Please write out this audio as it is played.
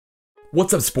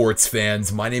What's up, sports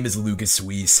fans? My name is Lucas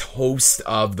Weiss, host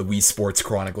of the Weiss Sports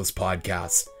Chronicles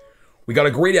podcast. We got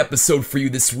a great episode for you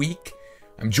this week.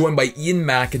 I'm joined by Ian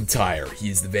McIntyre. He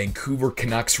is the Vancouver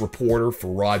Canucks reporter for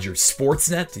Rogers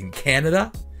Sportsnet in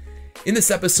Canada. In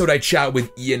this episode, I chat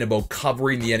with Ian about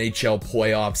covering the NHL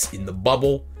playoffs in the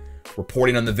bubble,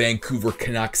 reporting on the Vancouver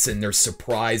Canucks and their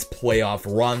surprise playoff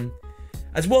run,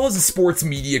 as well as a sports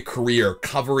media career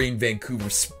covering Vancouver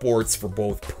sports for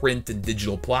both print and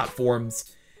digital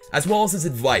platforms, as well as his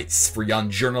advice for young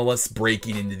journalists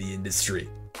breaking into the industry.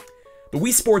 The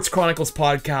Weiss Sports Chronicles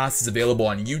podcast is available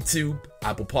on YouTube,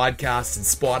 Apple Podcasts, and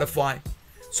Spotify,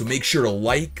 so make sure to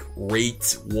like,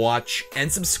 rate, watch, and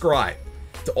subscribe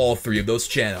to all three of those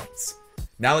channels.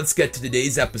 Now let's get to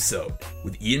today's episode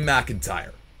with Ian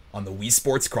McIntyre on the Weiss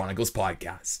Sports Chronicles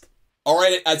podcast. All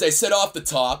right, as I said off the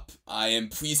top, I am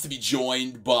pleased to be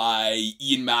joined by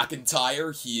Ian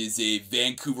McIntyre. He is a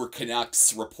Vancouver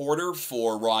Canucks reporter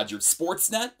for Rogers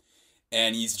Sportsnet,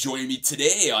 and he's joining me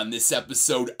today on this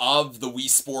episode of the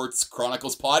Weiss Sports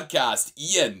Chronicles podcast.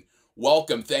 Ian,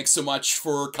 welcome. Thanks so much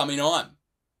for coming on.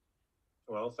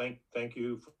 Well, thank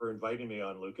you for inviting me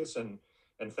on, Lucas, and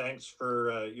thanks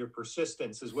for your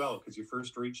persistence as well, because you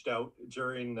first reached out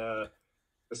during the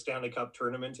Stanley Cup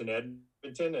tournament in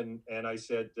Edmonton, and I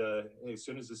said, hey, as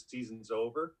soon as the season's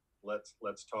over, let's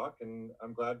talk, and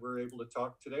I'm glad we're able to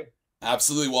talk today.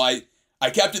 Absolutely. Well, I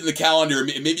kept it in the calendar.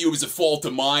 Maybe it was a fault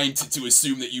of mine to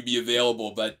assume that you'd be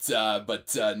available, but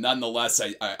nonetheless,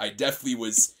 I definitely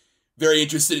was very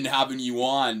interested in having you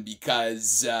on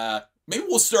because maybe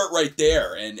we'll start right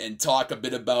there and talk a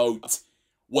bit about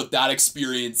what that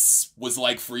experience was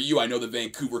like for you. I know the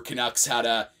Vancouver Canucks had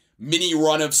a mini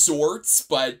run of sorts,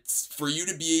 but for you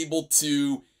to be able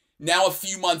to now, a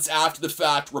few months after the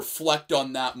fact, reflect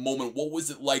on that moment, what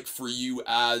was it like for you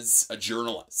as a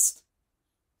journalist?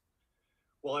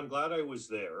 Well, I'm glad I was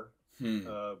there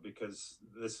because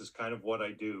this is kind of what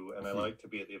I do, and I like to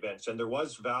be at the events. And there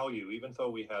was value, even though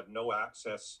we had no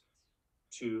access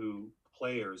to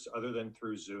players other than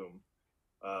through Zoom.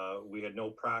 We had no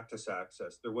practice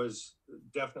access. There was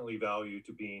definitely value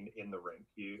to being in the rink.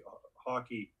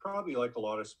 Hockey, probably like a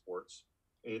lot of sports,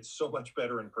 it's so much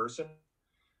better in person.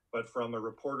 But from a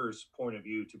reporter's point of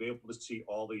view, to be able to see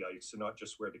all the ice and not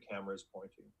just where the camera is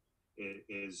pointing, it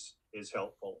is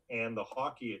helpful. And the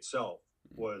hockey itself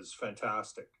was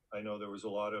fantastic. I know there was a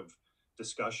lot of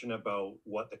discussion about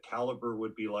what the caliber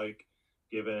would be like,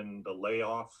 given the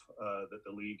layoff that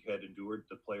the league had endured.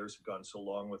 The players had gone so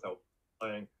long without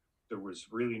playing. There was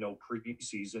really no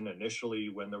preseason initially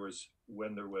when there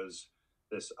was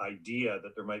this idea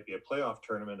that there might be a playoff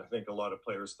tournament. I think a lot of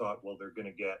players thought, well, they're going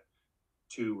to get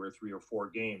 2 or 3 or 4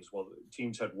 games. Well, the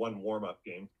teams had one warm-up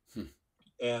game.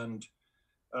 And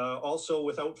also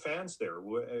without fans there,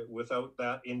 without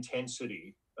that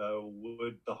intensity,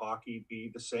 would the hockey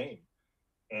be the same?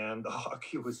 And the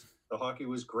hockey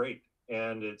was great.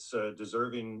 And it's a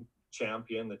deserving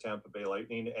champion, the Tampa Bay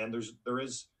Lightning. And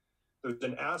there's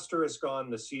an asterisk on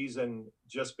the season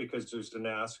just because there's an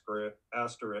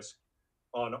asterisk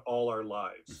on all our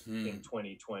lives in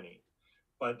 2020.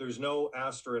 But there's no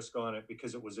asterisk on it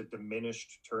because it was a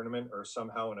diminished tournament or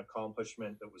somehow an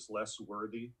accomplishment that was less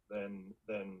worthy than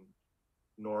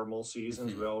normal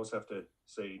seasons. We always have to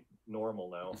say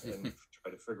normal now and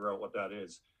try to figure out what that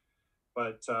is.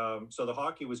 But so the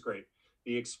hockey was great.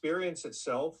 The experience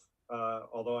itself,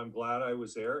 although I'm glad I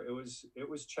was there, it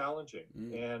was challenging.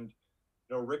 And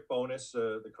Rick Bowness,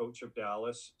 the coach of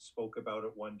Dallas, spoke about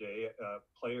it one day.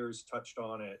 Players touched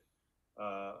on it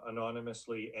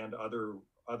anonymously and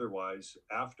otherwise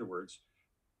afterwards,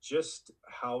 just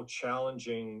how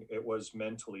challenging it was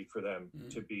mentally for them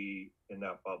to be in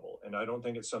that bubble. And I don't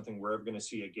think it's something we're ever going to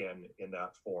see again in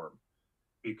that form,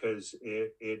 because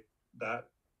that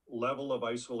level of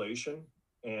isolation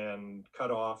and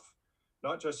cut off,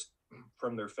 not just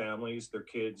from their families, their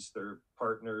kids, their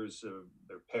partners,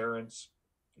 their parents,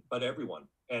 but everyone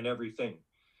and everything.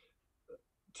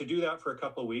 To do that for a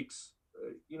couple of weeks,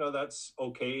 that's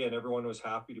okay, and everyone was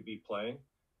happy to be playing.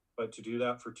 But to do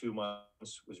that for 2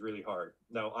 months was really hard.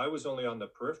 Now, I was only on the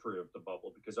periphery of the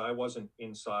bubble because I wasn't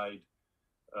inside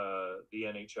the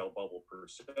NHL bubble per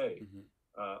se.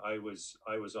 I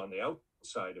was on the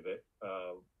outside of it,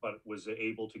 but was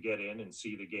able to get in and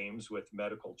see the games with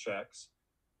medical checks.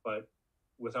 But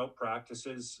without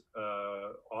practices,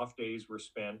 off days were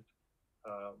spent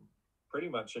pretty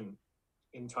much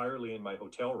entirely in my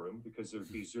hotel room because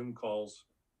there'd be Zoom calls,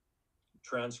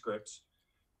 transcripts.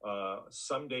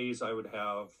 Some days I would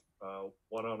have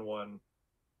one-on-one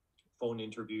phone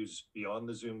interviews beyond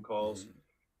the Zoom calls,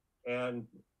 and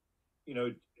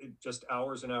just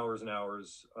hours and hours and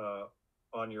hours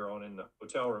on your own in the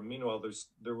hotel room. Meanwhile,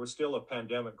 there was still a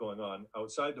pandemic going on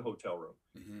outside the hotel room.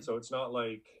 Mm-hmm. So it's not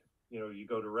like, you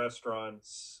go to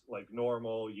restaurants like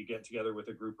normal, you get together with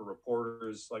a group of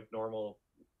reporters like normal,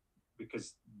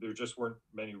 because there just weren't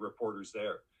many reporters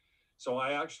there. So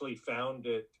I actually found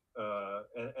it,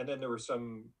 and then there were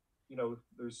some,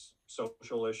 there's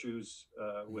social issues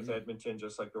with Edmonton,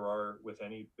 just like there are with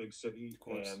any big city.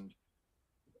 And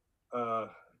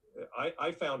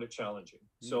I found it challenging.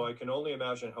 So I can only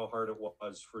imagine how hard it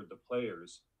was for the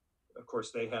players. Of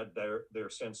course, they had their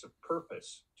sense of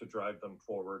purpose to drive them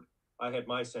forward. I had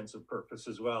my sense of purpose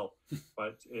as well,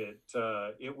 but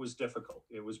it was difficult.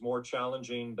 It was more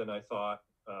challenging than I thought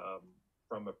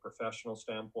from a professional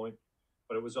standpoint,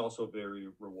 but it was also very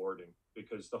rewarding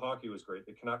because the hockey was great.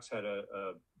 The Canucks had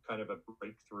a kind of a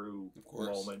breakthrough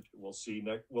moment. We'll see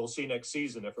next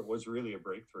season if it was really a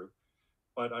breakthrough.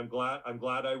 But I'm glad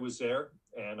I was there,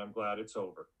 and I'm glad it's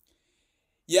over.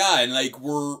 Yeah, and like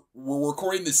we're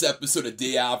recording this episode a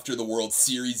day after the World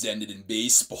Series ended in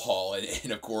baseball,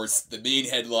 and of course the main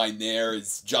headline there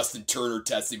is Justin Turner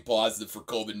testing positive for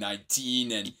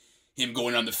COVID-19 and him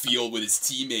going on the field with his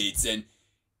teammates. And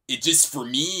it just, for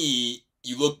me,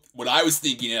 what I was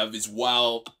thinking of is,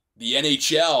 while the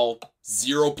NHL,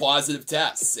 0 positive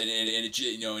tests, and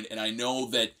it, and I know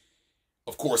that,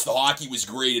 of course, the hockey was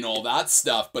great and all that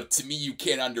stuff, but to me, you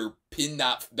can't underpin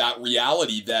that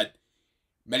reality that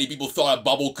many people thought a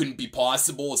bubble couldn't be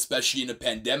possible, especially in a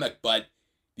pandemic, but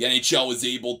the NHL was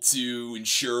able to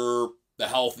ensure the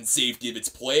health and safety of its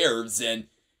players. And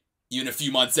even a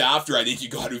few months after, I think you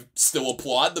got to still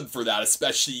applaud them for that,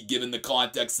 especially given the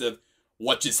context of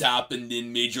what just happened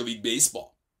in Major League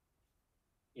Baseball.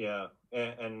 Yeah,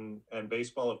 and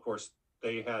baseball, of course,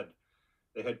 they had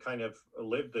kind of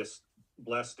lived this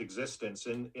blessed existence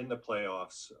in the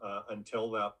playoffs until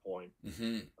that point.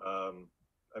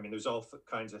 I mean, there's all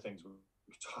kinds of things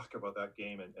we talk about that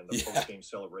game, and the post-game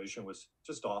celebration was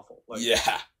just awful.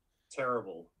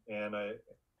 Terrible. And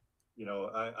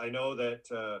I know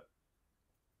that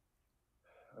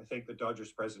I think the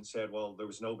Dodgers president said, well, there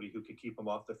was nobody who could keep him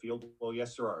off the field. Well,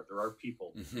 yes, there are. There are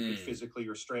people who can physically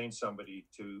restrain somebody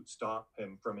to stop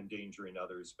him from endangering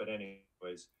others. But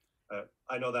anyways,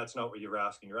 I know that's not what you're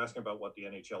asking. You're asking about what the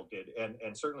NHL did.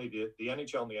 And certainly the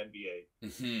NHL and the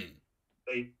NBA,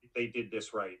 they did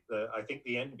this right. I think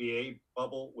the NBA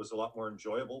bubble was a lot more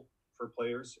enjoyable for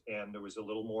players, and there was a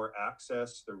little more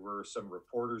access. There were some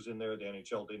reporters in there. The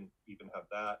NHL didn't even have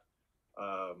that.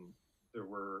 There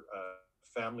were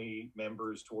family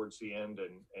members towards the end,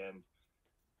 and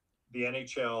the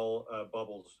NHL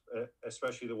bubbles,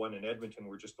 especially the one in Edmonton,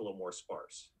 were just a little more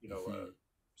sparse.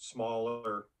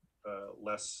 Smaller,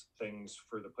 less things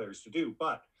for the players to do.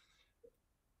 But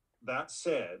that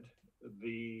said,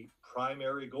 the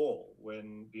primary goal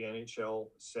when the NHL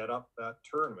set up that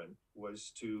tournament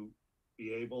was to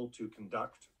be able to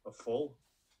conduct a full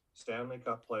Stanley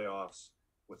Cup playoffs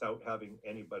without having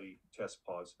anybody test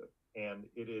positive. And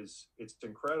it's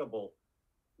incredible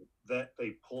that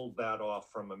they pulled that off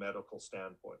from a medical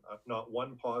standpoint. Not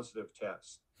one positive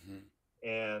test.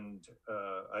 And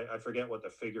I forget what the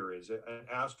figure is, an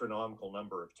astronomical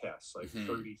number of tests, like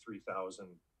 33,000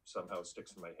 somehow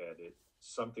sticks in my head.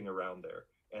 Something around there,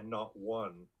 and not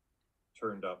one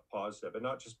turned up positive. And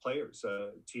not just players,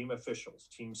 team officials,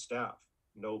 team staff,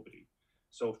 nobody.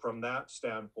 So from that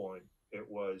standpoint, it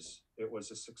was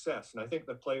a success. And I think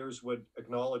the players would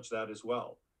acknowledge that as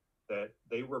well, that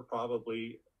they were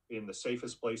probably in the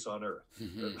safest place on earth,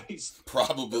 at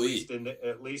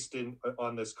least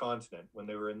on this continent when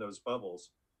they were in those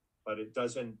bubbles. But it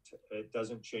doesn't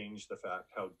change the fact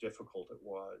how difficult it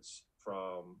was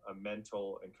from a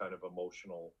mental and kind of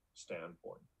emotional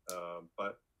standpoint.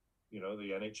 But the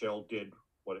NHL did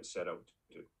what it set out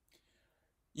to do.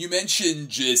 You mentioned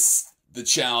just the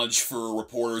challenge for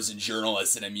reporters and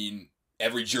journalists, and I mean,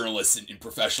 every journalist in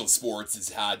professional sports has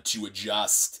had to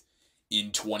adjust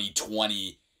in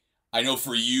 2020. I know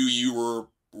for you were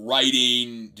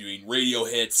writing, doing radio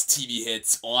hits, TV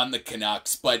hits on the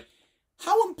Canucks, but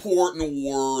how important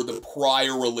were the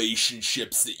prior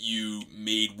relationships that you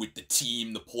made with the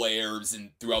team, the players, and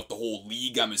throughout the whole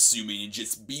league, I'm assuming, and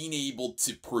just being able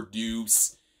to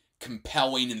produce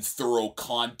compelling and thorough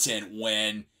content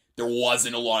when there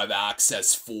wasn't a lot of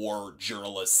access for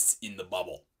journalists in the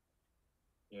bubble?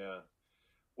 Yeah.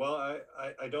 Well,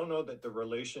 I don't know that the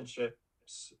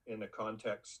relationships in the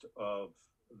context of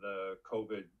the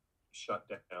COVID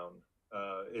shutdown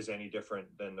is any different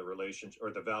than the relationship,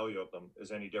 or the value of them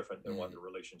is any different than what the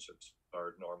relationships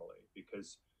are normally,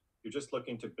 because you're just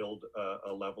looking to build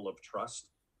a level of trust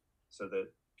so that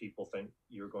people think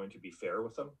you're going to be fair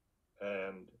with them.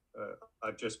 And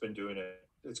I've just been doing it.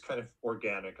 It's kind of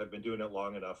organic. I've been doing it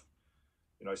long enough.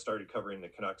 I started covering the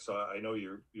Canucks, so I know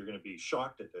you're going to be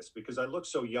shocked at this because I look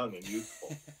so young and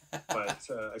youthful. But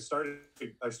I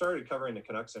started covering the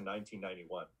Canucks in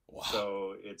 1991. Wow.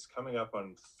 So it's coming up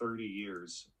on 30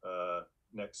 years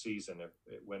next season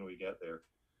when we get there.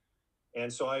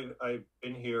 And so I've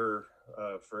been here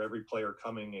for every player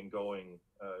coming and going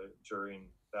during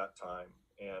that time,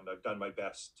 and I've done my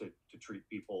best to treat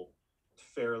people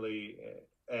fairly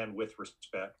and with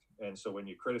respect. And so when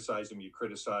you criticize them, you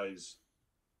criticize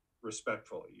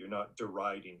respectfully. You're not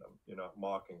deriding them. You're not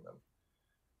mocking them.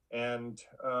 And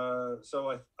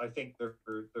so I think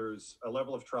there's a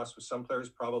level of trust with some players,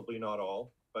 probably not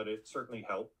all, but it certainly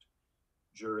helped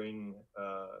during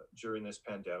this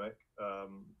pandemic.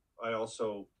 I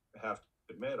also have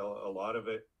to admit a lot of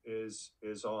it is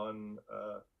on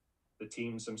the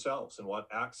teams themselves and what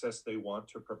access they want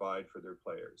to provide for their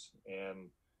players. And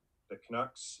the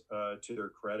Canucks, to their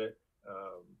credit,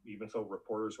 even though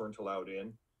reporters weren't allowed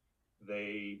in,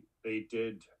 they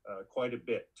did quite a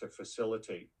bit to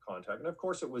facilitate contact, and of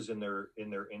course it was in their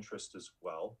interest as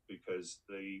well, because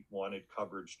they wanted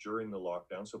coverage during the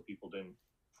lockdown so people didn't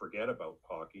forget about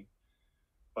hockey.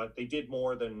 But they did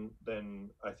more than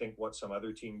I think what some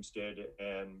other teams did,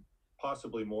 and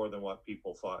possibly more than what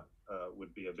people thought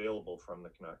would be available from the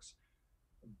Canucks.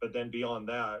 But then beyond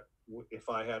that, if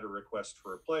I had a request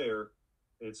for a player,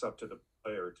 it's up to the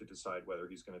player to decide whether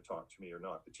he's going to talk to me or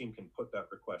not. The team can put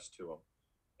that request to him.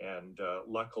 And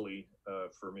luckily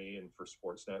for me and for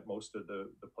Sportsnet, most of the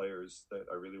players that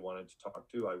I really wanted to talk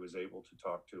to, I was able to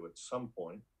talk to at some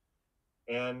point.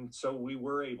 And so we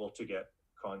were able to get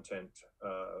content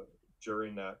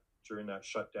during that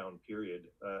shutdown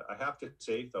period. I have to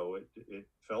say, though, it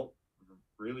felt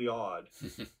really odd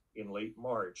in late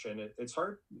March. And it's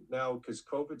hard now because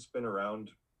COVID's been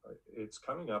around. It's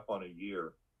coming up on a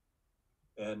year.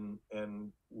 And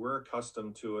we're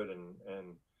accustomed to it,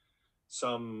 and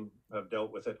some have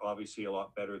dealt with it obviously a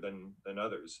lot better than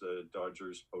others. The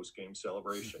Dodgers post-game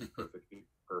celebration,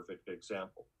 perfect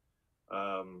example.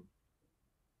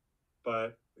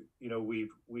 But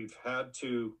we've had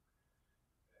to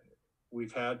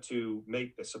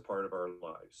make this a part of our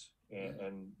lives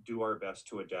and do our best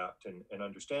to adapt and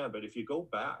understand. But if you go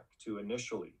back to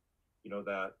initially,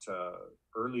 that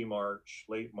early March,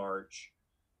 late March,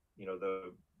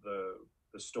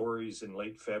 the stories in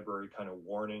late February kind of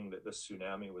warning that the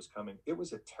tsunami was coming. It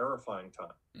was a terrifying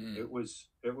time. It was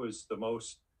the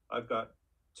most. I've got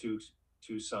two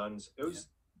sons. It was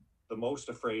the most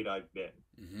afraid I've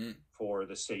been for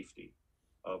the safety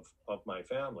of my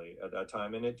family at that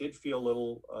time, and it did feel a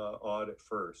little odd at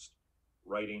first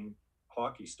writing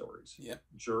hockey stories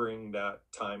during that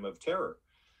time of terror.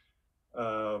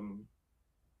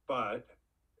 But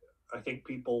I think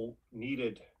people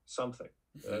needed something.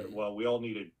 Well, we all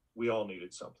needed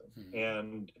something,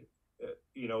 and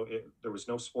there was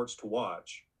no sports to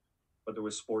watch, but there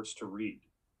was sports to read,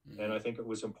 and I think it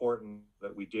was important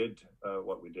that we did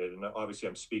what we did. And obviously,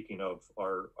 I'm speaking of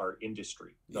our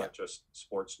industry, not just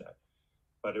Sportsnet,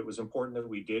 but it was important that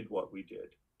we did what we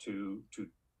did to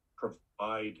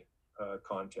provide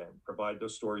content, provide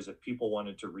those stories that people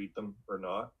wanted to read them or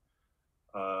not.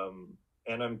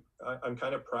 And I'm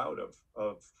kind of proud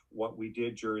of what we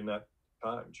did during that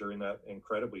time, during that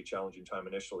incredibly challenging time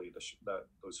initially,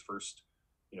 those first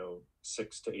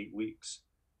 6 to 8 weeks.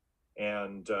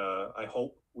 And I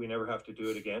hope we never have to do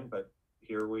it again, but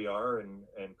here we are, and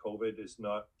COVID is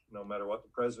not, no matter what the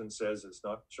president says, it's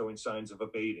not showing signs of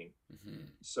abating.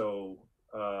 So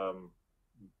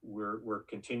we're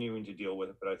continuing to deal with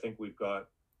it, but I think we've got,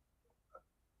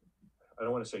 I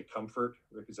don't want to say comfort,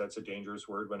 because that's a dangerous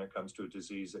word when it comes to a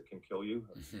disease that can kill you,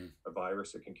 a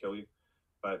virus that can kill you.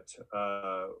 But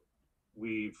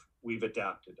we've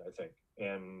adapted, I think,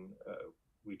 and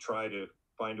we try to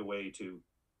find a way to,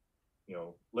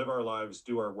 live our lives,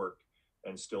 do our work,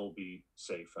 and still be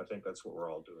safe. I think that's what we're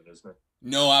all doing, isn't it?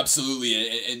 No, absolutely,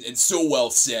 and so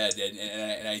well said.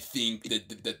 And I think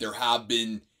that there have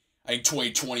been, I think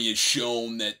 2020 has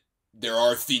shown that there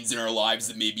are things in our lives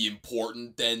that may be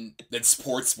important than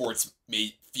sports. Sports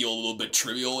may feel a little bit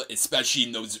trivial, especially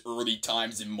in those early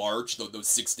times in March, those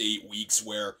 6 to 8 weeks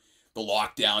where the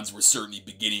lockdowns were certainly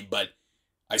beginning. But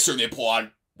I certainly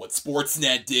applaud what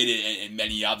Sportsnet did and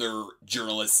many other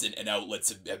journalists and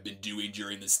outlets have been doing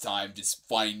during this time, just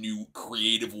finding new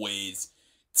creative ways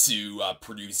to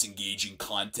produce engaging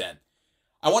content.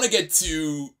 I want to get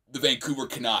to the Vancouver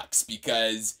Canucks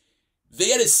because they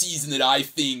had a season that I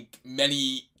think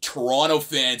many Toronto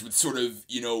fans would sort of,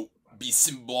 be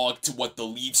symbolic to what the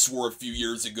Leafs were a few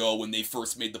years ago when they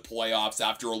first made the playoffs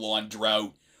after a long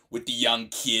drought, with the young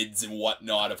kids and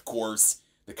whatnot. Of course,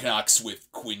 the Canucks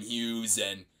with Quinn Hughes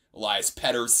and Elias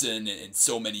Pettersson and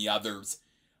so many others.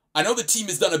 I know the team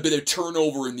has done a bit of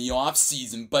turnover in the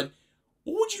offseason, but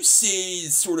what would you say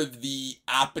is sort of the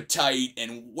appetite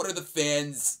and what are the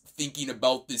fans thinking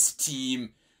about this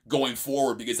team going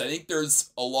forward? Because I think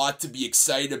there's a lot to be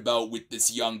excited about with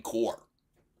this young core.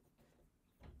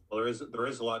 Well, there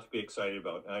is a lot to be excited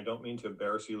about, and I don't mean to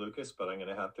embarrass you, Lucas, but I'm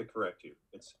going to have to correct you.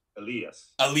 It's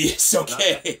Elias. Elias,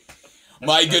 okay.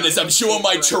 My goodness, I'm showing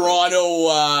my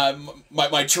Toronto,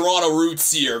 my Toronto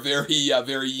roots here very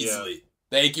easily. Yeah.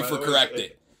 Thank you for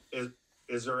correcting.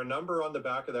 Is there a number on the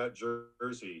back of that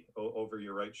jersey over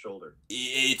your right shoulder?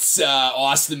 It's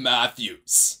Auston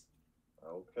Matthews.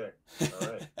 Okay, all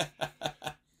right.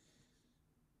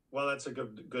 Well, that's a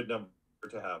good number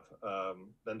to have.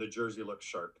 Then the jersey looks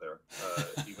sharp there,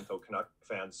 even though Canuck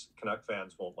fans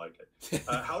won't like it.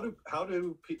 How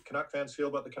do Canuck fans feel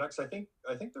about the Canucks? I think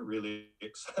they're really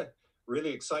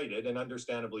excited, and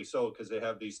understandably so, because they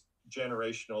have these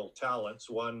generational talents.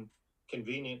 One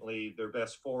conveniently their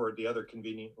best forward, the other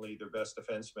conveniently their best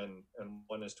defenseman, and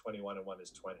one is 21 and one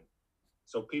is 20.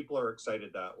 So people are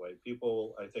excited that way.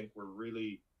 People, I think, were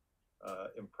really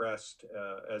impressed,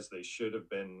 as they should have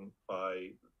been,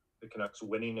 by the Canucks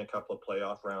winning a couple of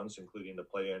playoff rounds, including the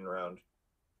play-in round,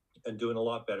 and doing a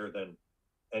lot better than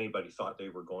anybody thought they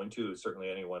were going to.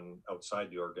 Certainly anyone outside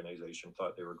the organization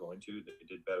thought they were going to. They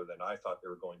did better than I thought they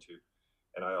were going to.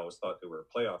 And I always thought they were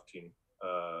a playoff team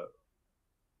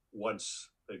once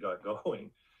they got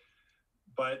going.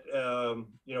 But,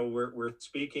 we're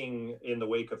speaking in the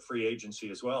wake of free agency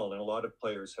as well. And a lot of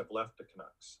players have left the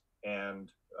Canucks.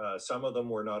 And some of them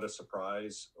were not a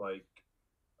surprise, like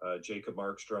Jacob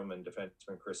Markstrom and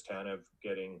defenseman Chris Tanev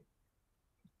getting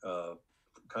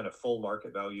kind of full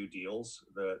market value deals.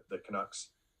 The Canucks,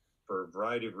 for a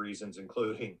variety of reasons,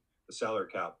 including the salary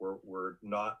cap, were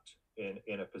not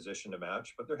in a position to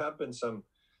match. But there have been some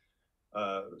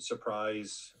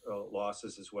surprise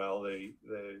losses as well.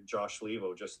 The Josh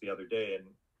Levo just the other day and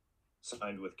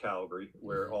signed with Calgary,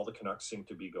 where all the Canucks seem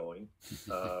to be going,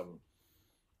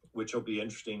 which will be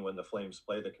interesting when the Flames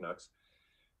play the Canucks.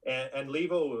 And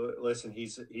Levo, listen,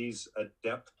 he's a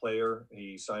depth player.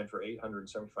 He signed for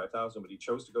 $875,000, but he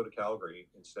chose to go to Calgary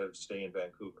instead of stay in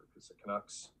Vancouver because the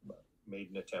Canucks made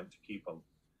an attempt to keep him.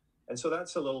 And so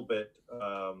that's a little bit,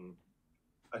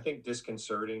 I think,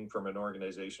 disconcerting from an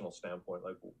organizational standpoint.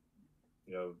 Like,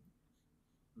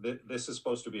 this is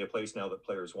supposed to be a place now that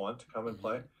players want to come and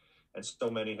play, and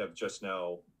so many have just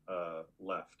now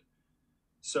left.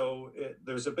 So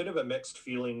there's a bit of a mixed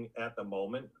feeling at the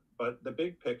moment. But the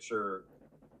big picture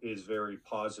is very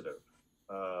positive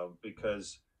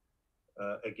because,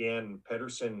 again,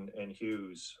 Pettersson and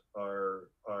Hughes are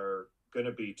going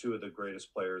to be two of the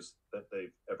greatest players that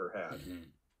they've ever had.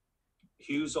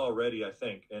 Hughes already, I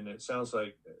think, and it sounds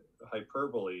like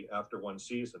hyperbole after one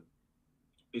season,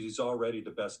 but he's already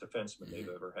the best defenseman they've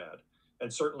ever had.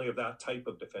 And certainly of that type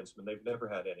of defenseman, they've never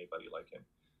had anybody like him.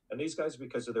 And these guys,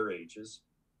 because of their ages,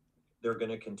 they're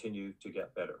going to continue to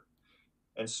get better.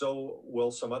 And so will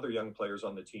some other young players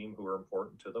on the team who are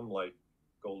important to them, like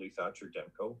goalie Thatcher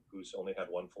Demko, who's only had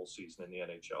one full season in the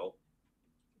NHL,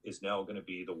 is now going to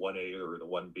be the 1A or the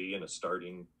 1B in a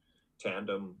starting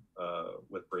tandem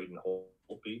with Braden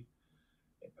Holtby,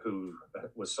 who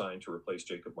was signed to replace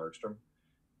Jacob Markstrom.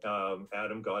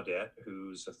 Adam Gaudette,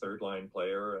 who's a third-line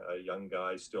player, a young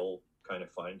guy still kind of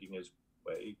finding his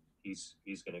way. He's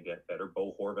going to get better.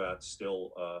 Bo Horvat's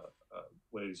still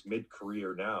he's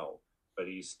mid-career now, but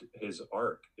his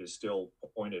arc is still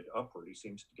pointed upward. He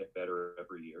seems to get better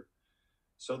every year.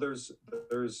 So there's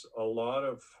a lot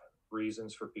of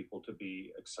reasons for people to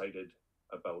be excited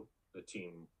about the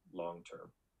team long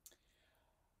term.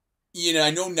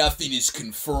 I know nothing is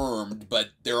confirmed,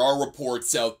 but there are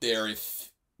reports out there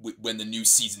when the new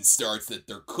season starts that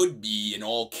there could be an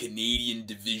all-Canadian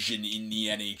division in the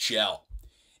NHL.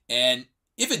 And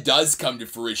if it does come to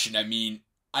fruition, I mean,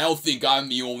 I don't think I'm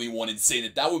the only one in saying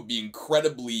that would be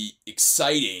incredibly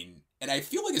exciting. And I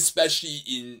feel like especially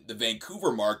in the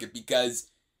Vancouver market, because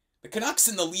the Canucks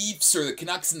and the Leafs or the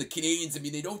Canucks and the Canadiens, I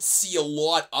mean, they don't see a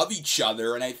lot of each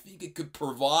other. And I think it could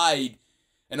provide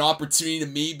an opportunity to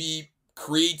maybe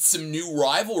create some new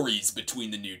rivalries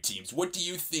between the new teams. What do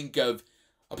you think of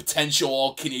a potential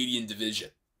all-Canadian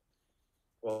division?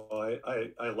 Well,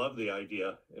 I love the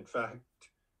idea. In fact,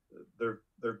 there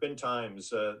have been times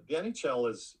the NHL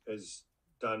has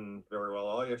done very well.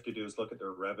 All you have to do is look at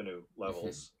their revenue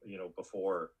levels,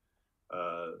 before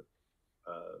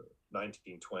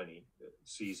 1920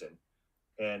 season,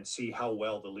 and see how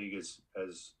well the league has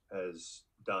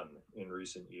done in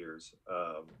recent years.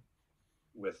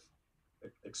 with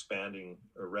expanding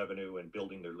revenue and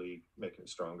building their league, making it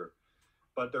stronger.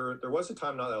 But there was a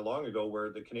time not that long ago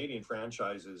where the Canadian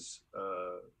franchises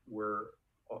were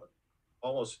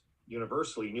almost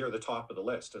universally near the top of the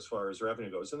list as far as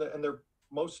revenue goes, and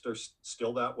most are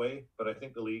still that way. But I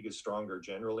think the league is stronger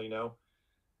generally now,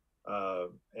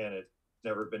 and it's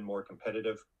never been more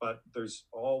competitive. But there's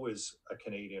always a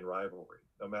Canadian rivalry,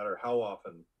 no matter how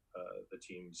often the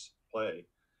teams play.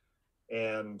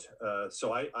 And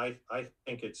so I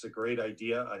think it's a great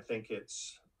idea. I think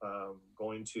it's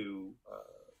going to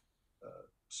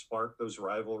spark those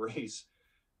rivalries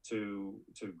to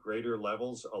greater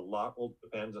levels. A lot will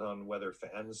depend on whether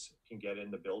fans can get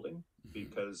in the building,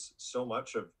 because so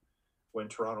much of when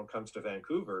Toronto comes to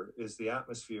Vancouver is the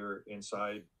atmosphere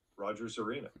inside Rogers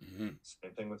Arena.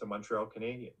 Same thing with the Montreal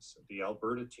Canadiens, the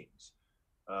Alberta teams.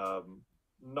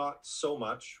 Not so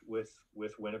much with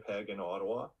Winnipeg and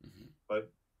Ottawa,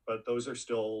 but those are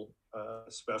still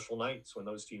special nights when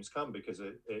those teams come, because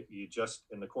you just,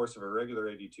 in the course of a regular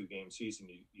 82 game season,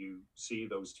 you see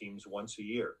those teams once a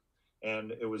year.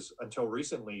 And it was until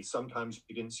recently, sometimes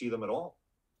you didn't see them at all.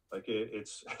 Like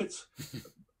it's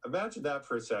imagine that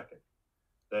for a second,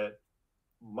 that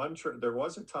there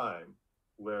was a time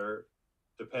where,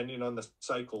 depending on the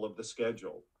cycle of the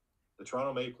schedule, the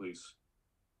Toronto Maple Leafs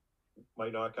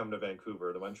might not come to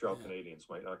Vancouver. The Montreal Canadiens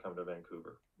might not come to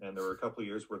Vancouver. And there were a couple of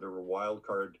years where there were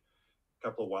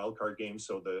couple of wild card games.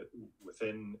 So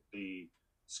within the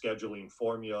scheduling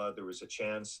formula, there was a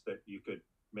chance that you could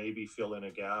maybe fill in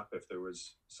a gap if there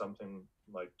was something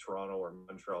like Toronto or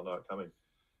Montreal not coming.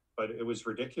 But it was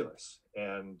ridiculous.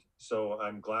 And so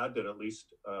I'm glad that at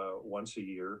least once a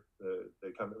year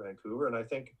they come to Vancouver. And I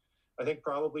think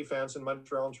probably fans in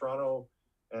Montreal and Toronto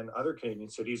and other Canadian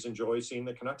cities enjoy seeing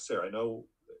the Canucks there. I know,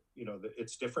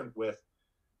 it's different with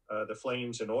the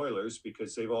Flames and Oilers,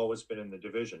 because they've always been in the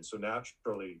division. So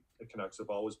naturally, the Canucks have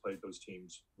always played those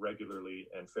teams regularly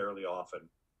and fairly often.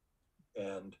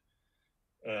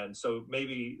 And so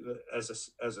maybe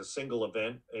as a single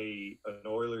event, an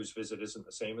Oilers visit isn't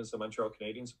the same as the Montreal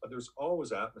Canadiens, but there's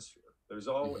always atmosphere.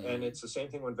 And it's the same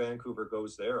thing when Vancouver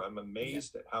goes there. I'm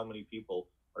amazed at how many people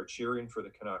are cheering for the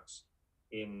Canucks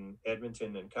in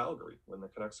Edmonton and Calgary when the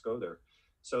Canucks go there.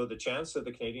 So the chance of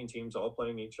the Canadian teams all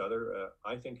playing each other,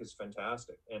 I think, is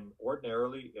fantastic. And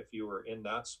ordinarily, if you were in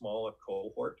that small a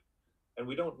cohort, and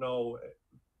we don't know,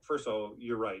 first of all,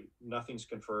 you're right, nothing's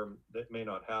confirmed. That may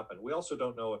not happen. We also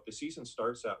don't know if the season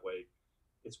starts that way.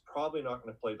 It's probably not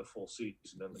going to play the full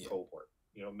season in the cohort.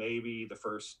 Maybe the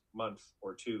first month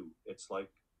or two, it's like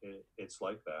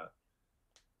that.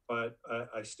 But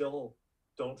I still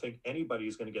don't think anybody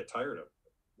is going to get tired of it.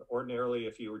 Ordinarily,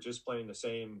 if you were just playing the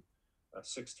same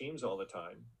 6 teams all the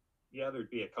time, there'd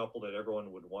be a couple that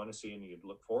everyone would want to see and you'd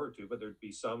look forward to, but there'd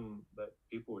be some that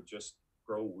people would just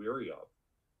grow weary of.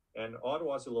 And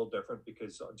Ottawa's a little different,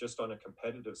 because just on a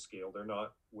competitive scale, they're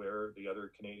not where the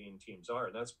other Canadian teams are.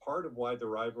 And that's part of why the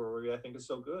rivalry, I think, is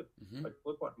so good. Like,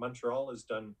 look what Montreal has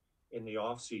done in the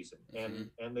off season,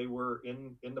 and they were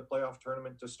in the playoff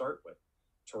tournament to start with.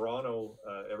 Toronto,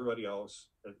 everybody else,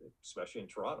 especially in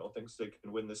Toronto, thinks they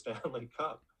can win the Stanley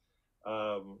Cup.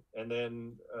 And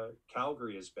then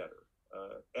Calgary is better.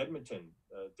 Edmonton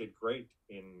did great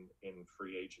in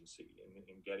free agency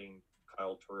in getting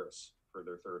Kyle Turris for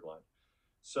their third line.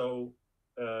 So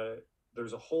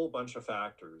there's a whole bunch of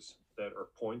factors that are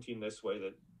pointing this way,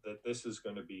 that this is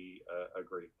going to be a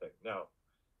great thing. Now,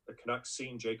 the Canucks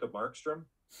seeing Jacob Markstrom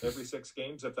every 6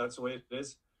 games, if that's the way it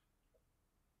is,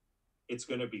 it's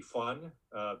going to be fun.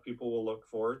 People will look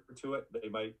forward to it. They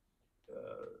might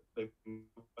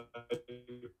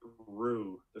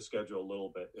rue the schedule a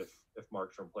little bit if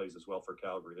Markstrom plays as well for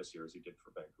Calgary this year as he did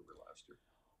for Vancouver last year.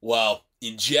 Well,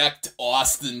 inject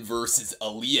Austin versus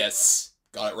Elias,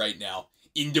 got it right now,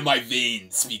 into my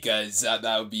veins, because that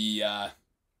would be that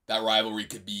rivalry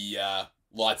could be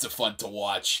lots of fun to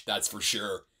watch. That's for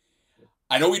sure.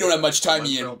 I know we don't have much time,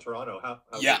 Ian. Toronto, how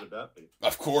good would that be?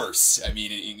 Of course. I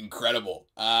mean, incredible.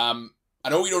 I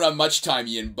know we don't have much time,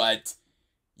 Ian, but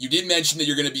you did mention that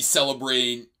you're going to be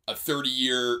celebrating a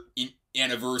 30-year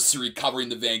anniversary covering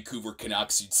the Vancouver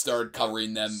Canucks. You'd started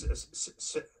covering them.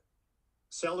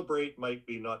 Celebrate might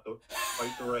be not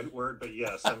quite the right word, but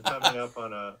yes, I'm coming up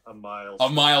on a milestone. A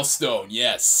milestone,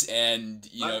 yes. And,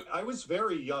 I was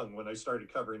very young when I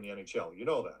started covering the NHL. You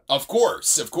know that. Of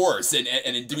course. And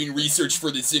in doing research for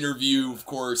this interview, of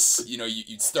course,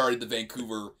 you started the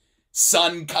Vancouver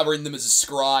Sun, covering them as a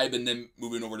scribe, and then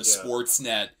moving over to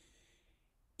Sportsnet.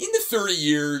 In the 30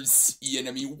 years, Ian,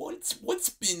 I mean, what's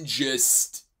been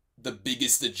just the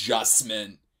biggest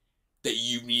adjustment that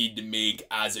you need to make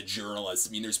as a journalist?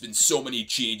 I mean, there's been so many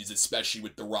changes, especially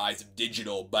with the rise of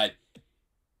digital, but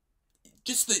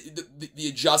just the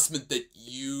adjustment that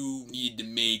you need to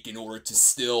make in order to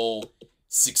still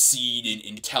succeed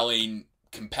in telling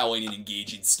compelling and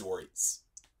engaging stories.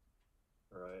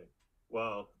 Right.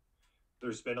 Well,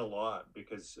 there's been a lot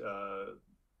because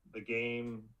the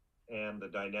game and the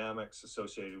dynamics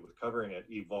associated with covering it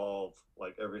evolve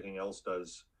like everything else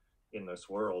does in this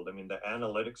world. I mean, the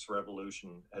analytics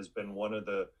revolution has been one of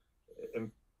the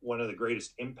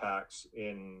greatest impacts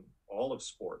in all of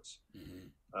sports,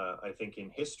 I think, in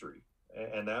history.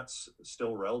 And that's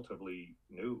still relatively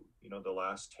new, the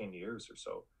last 10 years or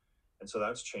so. And so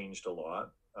that's changed a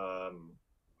lot.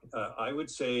 I would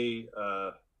say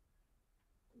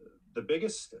the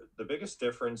biggest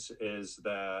difference is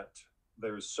that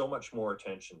there's so much more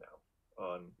attention now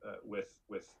on with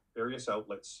various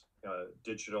outlets,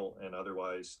 digital and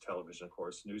otherwise, television, of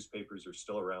course. Newspapers are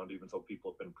still around, even though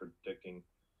people have been predicting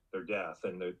their death,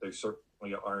 and they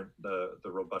certainly aren't the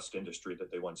robust industry that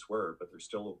they once were, but they're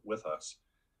still with us.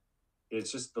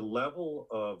 It's just the level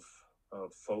of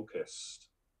focus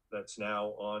that's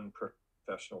now on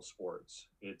professional sports.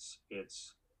 It's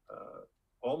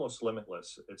almost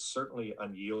limitless. It's certainly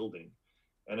unyielding,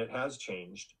 and it has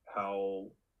changed how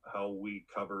we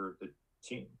cover the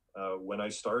team. When I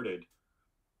started,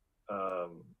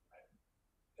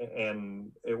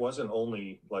 and it wasn't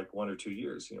only like 1 or 2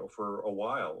 years, for a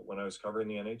while when I was covering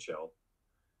the NHL,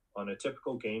 on a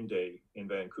typical game day in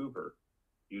Vancouver,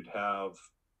 you'd have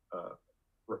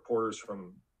reporters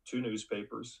from 2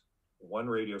 newspapers, 1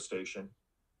 radio station,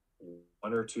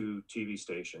 1 or 2 TV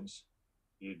stations,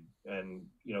 and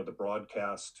the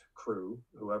broadcast crew,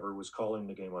 whoever was calling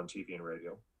the game on TV and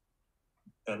radio.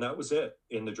 And that was it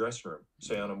in the dressing room,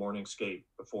 say on a morning skate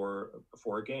before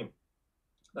a game.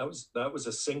 That was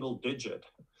a single digit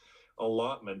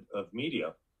allotment of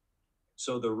media.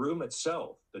 So the room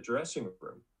itself, the dressing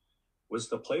room, was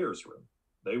the players' room.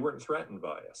 They weren't threatened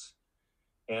by us.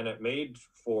 And it made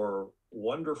for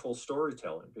wonderful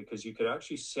storytelling because you could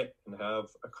actually sit and have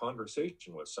a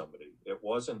conversation with somebody. It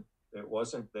wasn't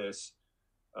this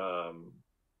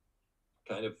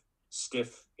kind of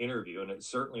stiff interview, and it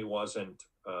certainly wasn't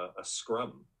a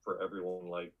scrum for everyone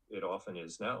like it often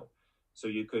is now. So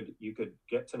you could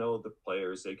get to know the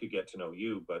players, they could get to know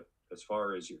you, but as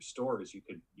far as your stories, you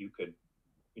could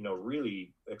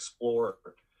really explore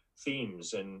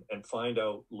themes and find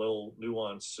out little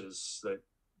nuances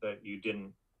that you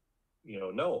didn't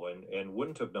know and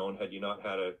wouldn't have known had you not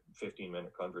had a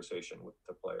 15-minute conversation with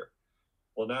the player.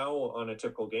 Well, now on a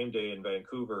typical game day in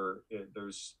Vancouver,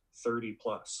 there's 30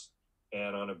 plus,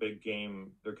 and on a big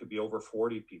game there could be over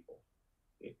 40 people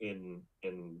in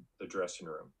the dressing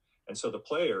room. And so the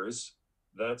players,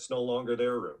 that's no longer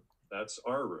their room, that's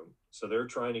our room. So they're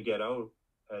trying to get out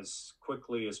as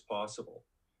quickly as possible.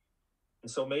 And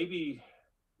so maybe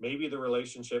the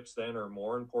relationships then are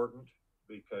more important,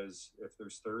 because if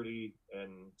there's 30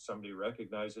 and somebody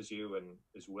recognizes you and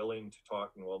is willing to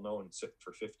talk and sit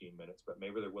for 15 minutes, but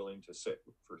maybe they're willing to sit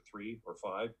for 3 or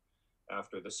 5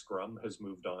 after the scrum has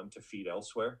moved on to feed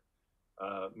elsewhere,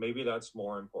 maybe that's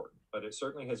more important. But it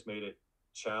certainly has made it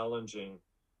challenging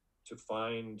to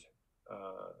find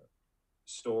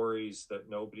stories that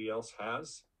nobody else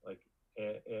has,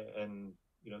 and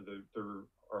there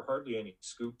are hardly any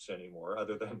scoops anymore,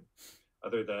 other than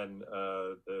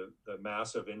the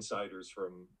massive insiders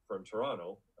from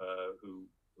Toronto who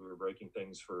are breaking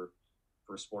things for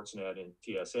Sportsnet and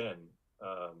TSN.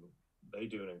 They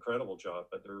do an incredible job,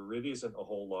 but there really isn't a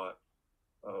whole lot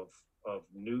of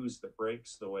news that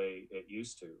breaks the way it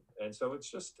used to. And so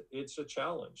it's a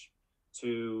challenge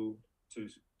to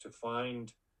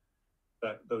find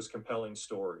those compelling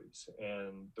stories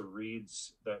and the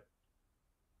reads that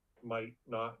might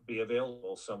not be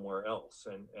available somewhere else.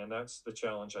 And that's the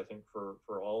challenge, I think, for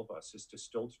all of us, is to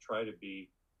still try to be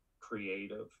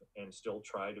creative and still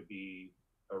try to be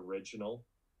original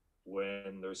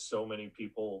when there's so many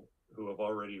people who have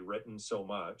already written so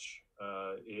much.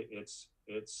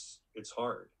 It's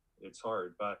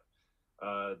hard, but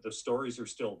the stories are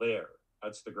still there.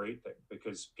 That's the great thing,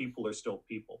 because people are still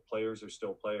people, players are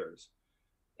still players,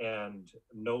 and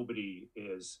nobody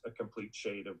is a complete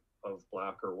shade of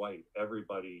black or white.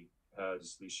 Everybody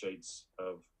has these shades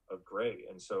of gray,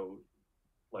 and so,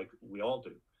 like we all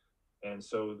do. And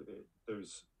so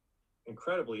there's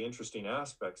incredibly interesting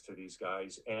aspects to these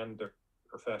guys and their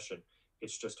profession.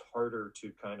 It's just harder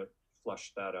to kind of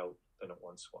flush that out than it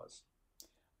once was.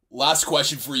 Last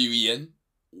question for you, Ian.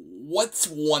 what's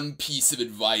one piece of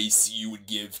advice you would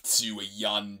give to a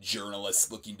young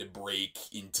journalist looking to break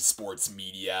into sports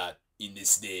media in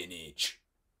this day and age?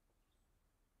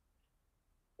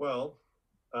 Well,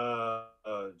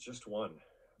 just one,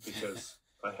 because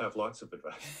I have lots of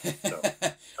advice. So,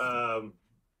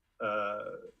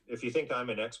 if you think I'm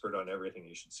an expert on everything,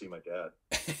 you should see my dad.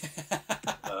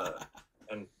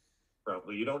 And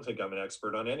probably you don't think I'm an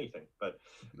expert on anything, but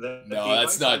no,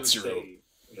 that's not true. Say,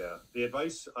 yeah, the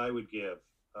advice I would give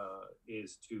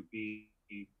is to be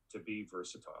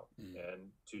versatile and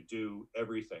to do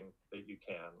everything that you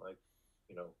can, like,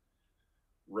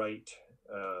 write,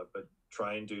 but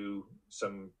try and do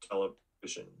some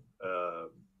television,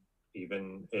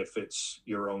 even if it's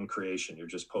your own creation, you're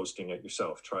just posting it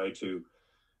yourself. Try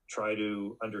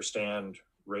to understand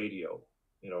radio,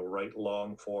 write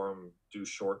long form, do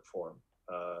short form.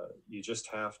 You just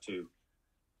have to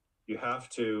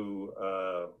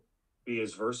be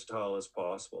as versatile as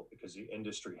possible, because the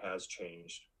industry has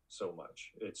changed so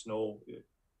much.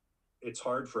 It's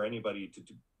hard for anybody to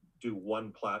do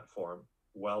one platform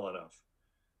well enough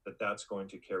that's going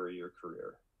to carry your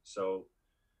career. So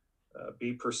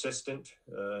be persistent,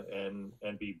 and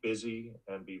be busy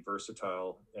and be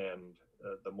versatile. And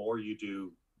the more you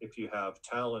do, if you have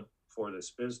talent for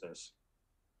this business,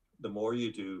 the more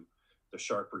you do, the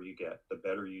sharper you get, the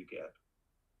better you get.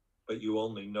 But you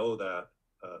only know that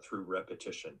through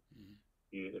repetition.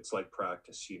 It's like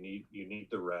practice. You need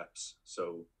the reps.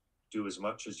 So do as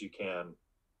much as you can,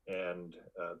 and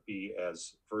be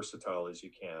as versatile as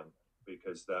you can,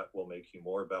 because that will make you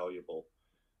more valuable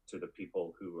to the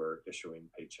people who are issuing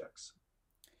paychecks.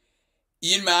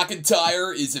 Ian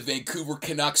McIntyre is a Vancouver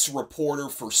Canucks reporter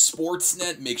for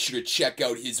Sportsnet. Make sure to check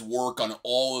out his work on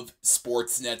all of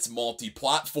Sportsnet's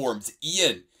multi-platforms.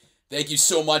 Ian, thank you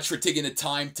so much for taking the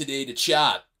time today to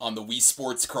chat on the We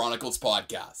Sports Chronicles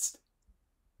podcast.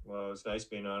 Well, it was nice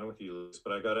being on with you, Lewis,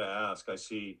 but I got to ask, I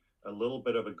see a little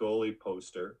bit of a goalie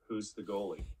poster. Who's the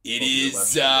goalie? It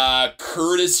is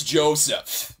Curtis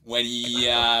Joseph when he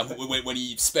when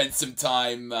he spent some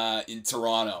time in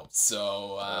Toronto. So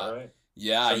all right.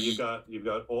 Yeah, so you've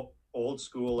got old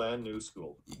school and new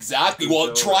school. Exactly.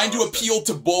 Well, trying to appeal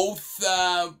to both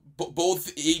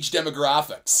age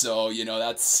demographics. So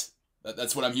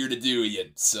that's what I'm here to do,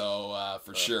 Ian. So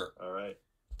for sure. All right.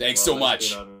 Thanks so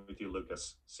much. Being on with you,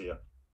 Lucas. See ya.